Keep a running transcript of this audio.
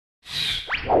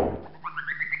It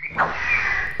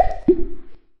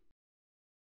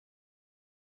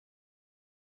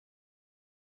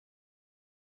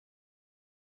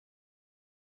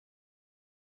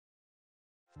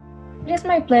is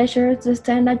my pleasure to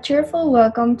extend a cheerful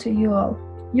welcome to you all.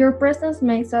 Your presence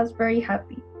makes us very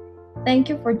happy. Thank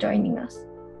you for joining us.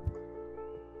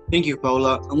 Thank you,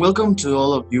 Paula, and welcome to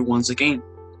all of you once again.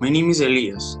 My name is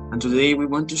Elias, and today we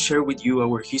want to share with you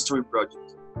our history project,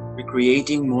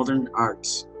 Recreating Modern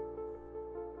Arts.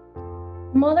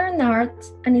 Modern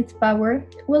arts and its power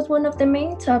was one of the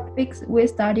main topics we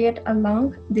studied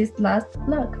along this last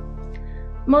block.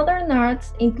 Modern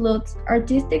arts includes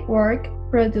artistic work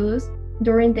produced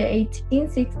during the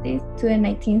 1860s to the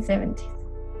 1970s.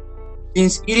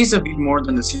 Since it is a bit more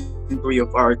than a century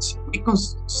of arts, we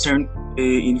concern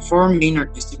in four main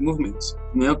artistic movements: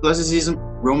 Neoclassicism,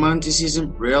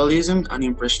 Romanticism, Realism, and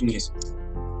Impressionism.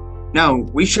 Now,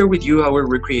 we share with you our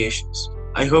recreations.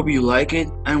 I hope you like it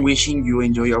and wishing you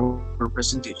enjoy our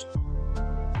presentation.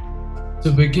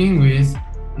 To begin with,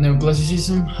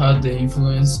 Neoclassicism had the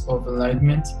influence of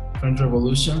Enlightenment, French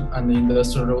Revolution, and the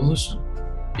Industrial Revolution.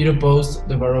 It opposed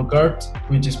the Baroque art,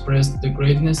 which expressed the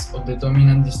greatness of the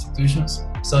dominant institutions,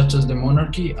 such as the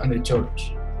monarchy and the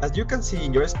church. As you can see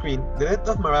in your screen, The Death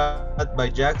of Marat by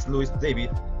Jacques Louis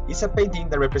David is a painting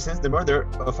that represents the murder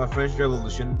of a French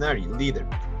revolutionary leader,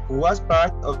 who was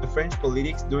part of the French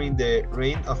politics during the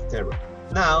Reign of Terror.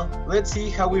 Now, let's see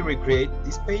how we recreate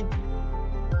this painting.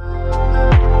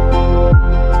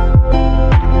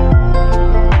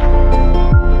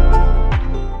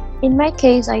 In my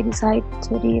case, I decided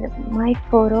to edit my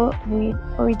photo with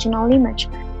original image.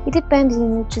 It depends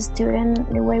on each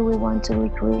student the way we want to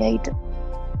recreate.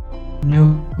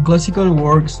 Neoclassical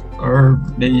works are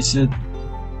based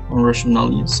on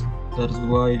rationalism. That is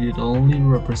why it only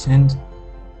represents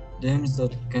themes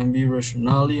that can be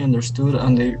rationally understood,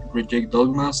 and they reject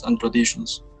dogmas and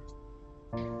traditions.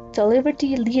 The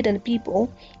Liberty-Leading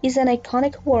People is an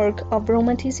iconic work of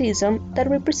Romanticism that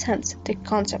represents the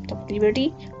concept of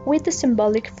liberty with the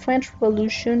symbolic French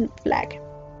Revolution flag.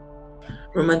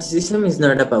 Romanticism is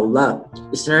not about love.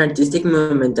 It's an artistic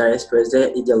movement that expresses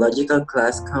the ideological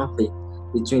class conflict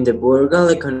between the bourgeois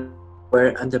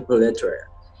economic and the proletariat.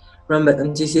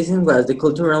 Romanticism was the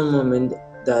cultural movement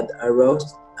that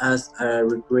arose as a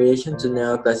recreation to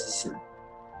Neoclassicism.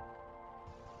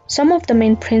 Some of the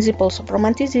main principles of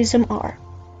Romanticism are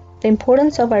the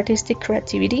importance of artistic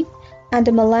creativity and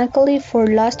the melancholy for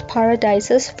lost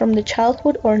paradises from the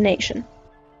childhood or nation.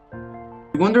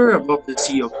 The Wanderer Above the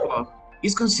Sea of Puck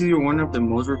is considered one of the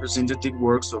most representative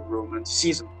works of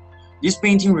Romanticism. This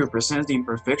painting represents the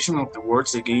imperfection of the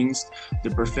works against the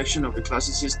perfection of the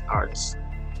classicist arts.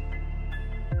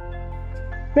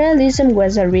 Realism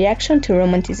was a reaction to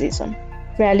Romanticism.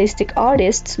 Realistic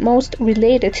artists, most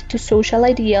related to social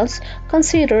ideals,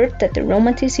 considered that the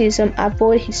Romanticism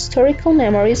avoided historical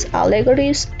memories,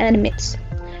 allegories, and myths.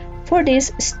 For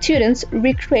this, students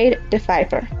recreate The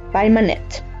Viper by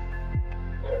Manet.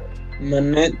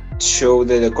 Manet showed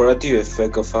the decorative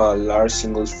effect of a large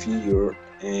single figure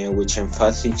with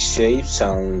emphatic shapes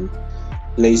and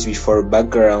placed before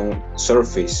background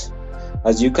surface.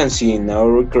 As you can see in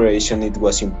our recreation, it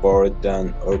was important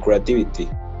our creativity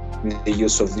in the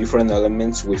use of different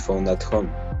elements we found at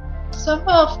home. Some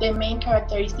of the main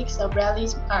characteristics of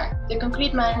realism are the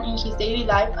concrete man in his daily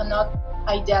life and not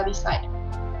idealized side.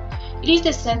 It is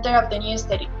the center of the new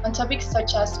aesthetic on topics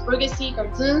such as bourgeoisie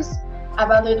cartoons,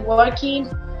 about working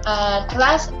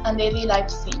class and daily life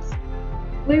scenes.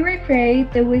 We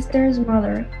recreate The Whistler's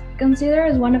Mother, considered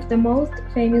as one of the most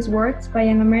famous works by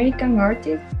an American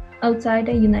artist outside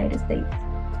the United States.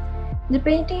 The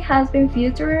painting has been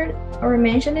featured or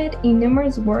mentioned in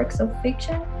numerous works of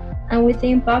fiction and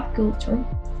within pop culture,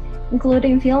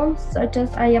 including films such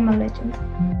as I Am a Legend.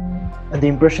 And the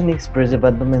Impressionists express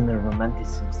abandonment and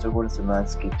romanticism towards the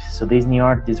landscape, so this new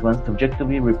artist wants to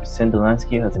objectively represent the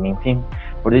landscape as the main theme.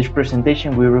 For this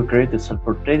presentation, we recreated a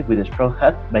self-portrait with a straw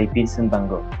hat by Vincent van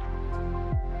Gogh.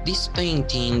 This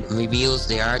painting reveals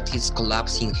the artist's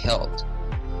collapsing health.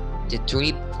 The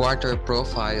three-quarter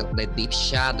profile, the deep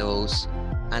shadows,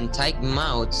 and tight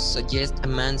mouth suggest a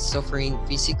man suffering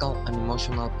physical and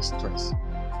emotional stress.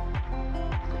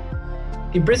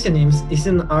 Impressionism is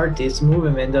an artist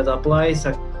movement that applies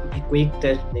a quick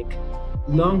technique,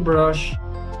 long brush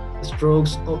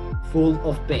strokes full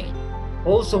of paint.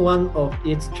 Also, one of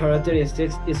its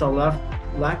characteristics is a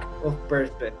lack of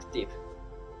perspective.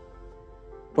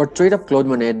 Portrait of Claude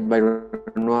Monet by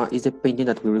Renoir is the painting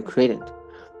that we recreated.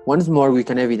 Once more, we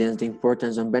can evidence the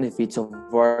importance and benefits of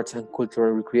arts and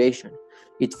cultural recreation.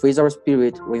 It frees our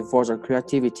spirit, reinforces our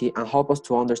creativity, and helps us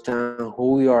to understand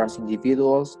who we are as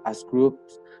individuals, as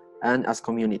groups, and as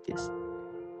communities.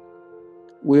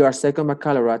 We are Second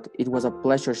Baccalaureate. It was a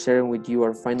pleasure sharing with you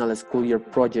our final school year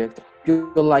project.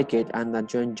 Hope you like it and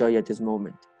that you enjoy at this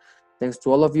moment. Thanks to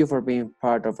all of you for being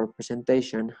part of our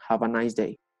presentation. Have a nice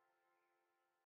day.